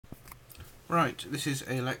Right, this is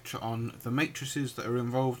a lecture on the matrices that are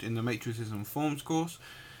involved in the Matrices and Forms course.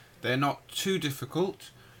 They're not too difficult,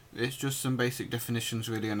 it's just some basic definitions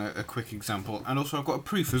really and a quick example. And also I've got a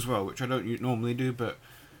proof as well, which I don't normally do, but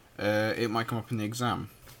it might come up in the exam.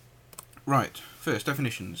 Right, first,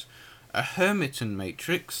 definitions. A Hermitian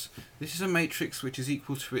matrix. This is a matrix which is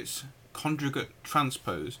equal to its conjugate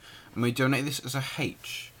transpose, and we denote this as a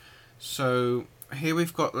H. So here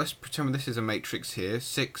we've got, let's pretend this is a matrix here,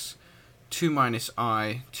 6, 2 minus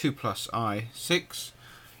I, 2 plus I, 6.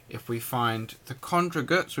 If we find the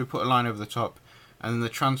conjugate, so we put a line over the top, and then the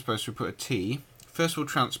transpose, we put a T. First we'll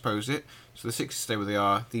transpose it, so the 6's stay where they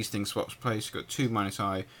are, these things swap place, you've got 2 minus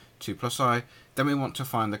I, 2 plus I. Then we want to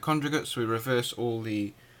find the conjugate, so we reverse all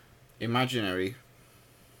the imaginary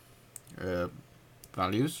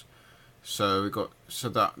values. So we got, so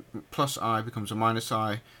that plus I becomes a minus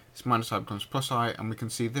I, this minus I becomes plus I, and we can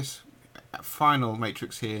see this final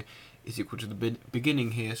matrix here is equal to the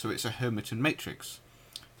beginning here, so it's a Hermitian matrix.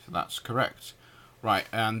 So that's correct. Right,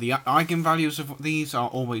 and the eigenvalues of these are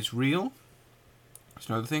always real. That's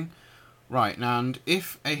another thing. Right, and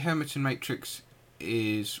if a Hermitian matrix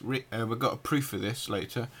is, we've got a proof for this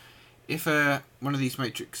later, if one of these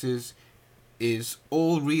matrices is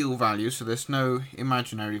all real values, so there's no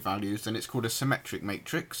imaginary values, then it's called a symmetric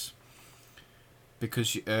matrix,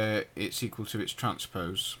 because it's equal to its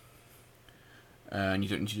transpose. And you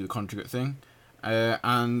don't need to do the conjugate thing.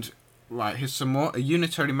 And right, here's some more. A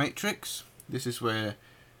unitary matrix. This is where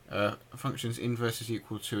a function's inverse is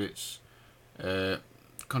equal to its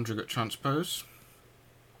conjugate transpose.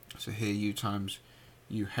 So here U times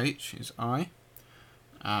UH is I.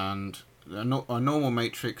 And a normal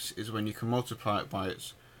matrix is when you can multiply it by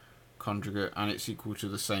its conjugate and it's equal to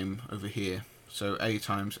the same over here. So A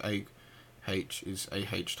times AH is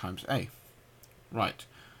AH times A. Right.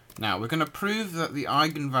 Now, we're going to prove that the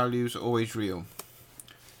eigenvalues are always real.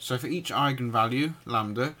 So for each eigenvalue,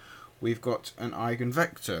 lambda, we've got an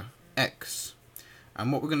eigenvector, x.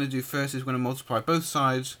 And what we're going to do first is we're going to multiply both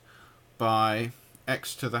sides by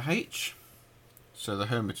x to the h, so the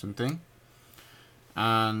Hermitian thing.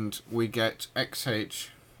 And we get xh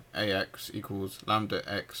ax equals lambda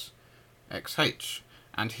x xh.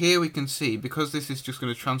 And here we can see, because this is just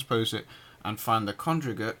going to transpose it and find the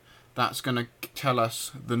conjugate, that's going to tell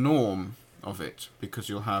us the norm of it, because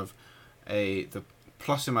you'll have the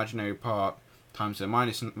plus imaginary part times the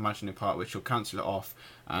minus imaginary part, which will cancel it off,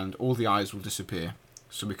 and all the i's will disappear.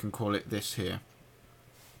 So we can call it this here,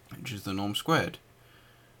 which is the norm squared.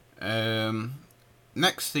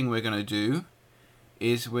 Next thing we're going to do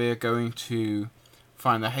is we're going to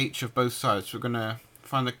find the h of both sides. So we're going to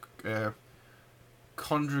find the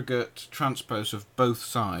conjugate transpose of both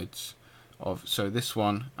sides. So this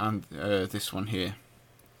one and this one here.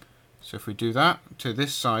 So if we do that to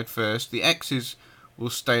this side first, the x's will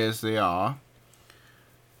stay as they are,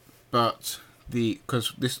 but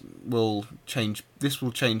because this will change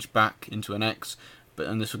back into an x,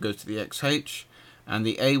 and this will go to the xh, and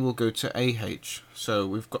the a will go to ah. So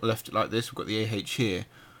we've got left it like this. We've got the ah here,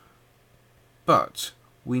 but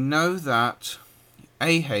we know that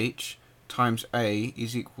ah times a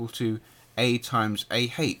is equal to a times ah,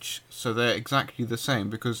 so they're exactly the same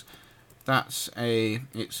because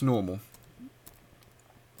it's normal.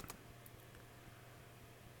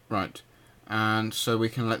 Right, and so we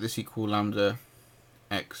can let this equal lambda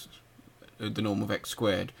x, the norm of x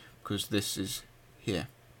squared, because this is here.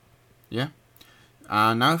 Yeah?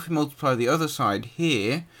 And now if we multiply the other side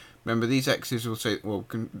here, remember these x's will say, well, we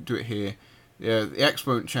can do it here. Yeah, the x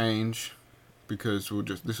won't change because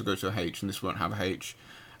this will go to a h and this won't have a h.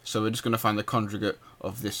 So we're just going to find the conjugate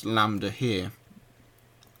of this lambda here.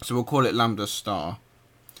 So we'll call it lambda star.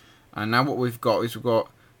 And now what we've got is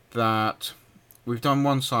that we've done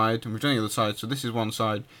one side and we've done the other side. So this is one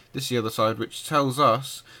side, this is the other side, which tells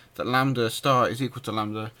us that lambda star is equal to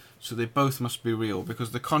lambda. So they both must be real because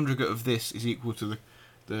the conjugate of this is equal to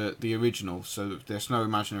the original. So there's no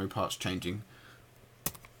imaginary parts changing.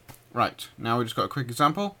 Right, now we just got a quick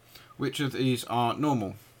example. Which of these are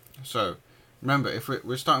normal? So remember, if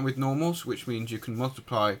we're starting with normals, which means you can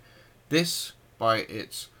multiply this by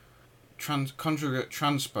its conjugate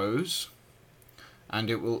transpose, and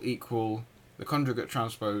it will equal the conjugate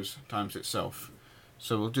transpose times itself.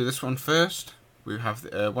 So we'll do this one first. We have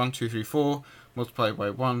 1, 2, 3, 4 multiplied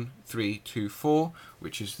by 1, 3, 2, 4,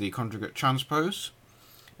 which is the conjugate transpose.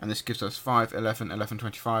 And this gives us 5, 11, 11,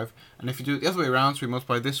 25. And if you do it the other way around, so we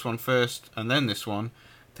multiply this one first and then this one,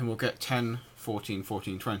 then we'll get 10, 14,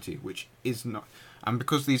 14, 20, which is not, and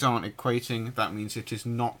because these aren't equating, that means it is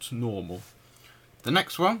not normal. The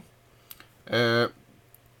next one, do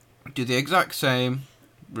the exact same,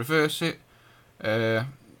 reverse it,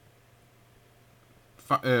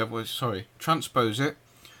 transpose it,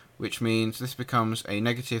 which means this becomes a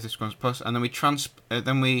negative, this becomes plus, and then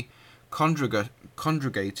we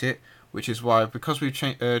conjugate it, which is why, because we've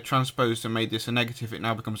transposed and made this a negative, it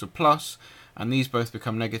now becomes a plus, and these both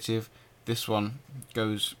become negative. This one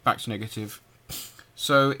goes back to negative.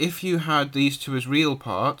 So if you had these two as real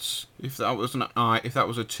parts, if that was an I, if that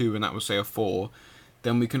was a 2 and that was say a 4,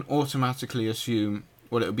 then we can automatically assume,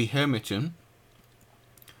 well, it would be Hermitian,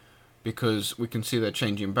 because we can see they're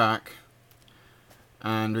changing back,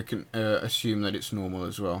 and we can assume that it's normal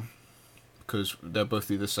as well, because they're both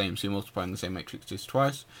the same, so you're multiplying the same matrices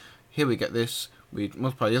twice. Here we get this, we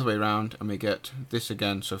multiply the other way around, and we get this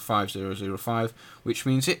again, so 5005, which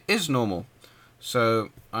means it is normal. So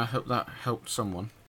I hope that helped someone.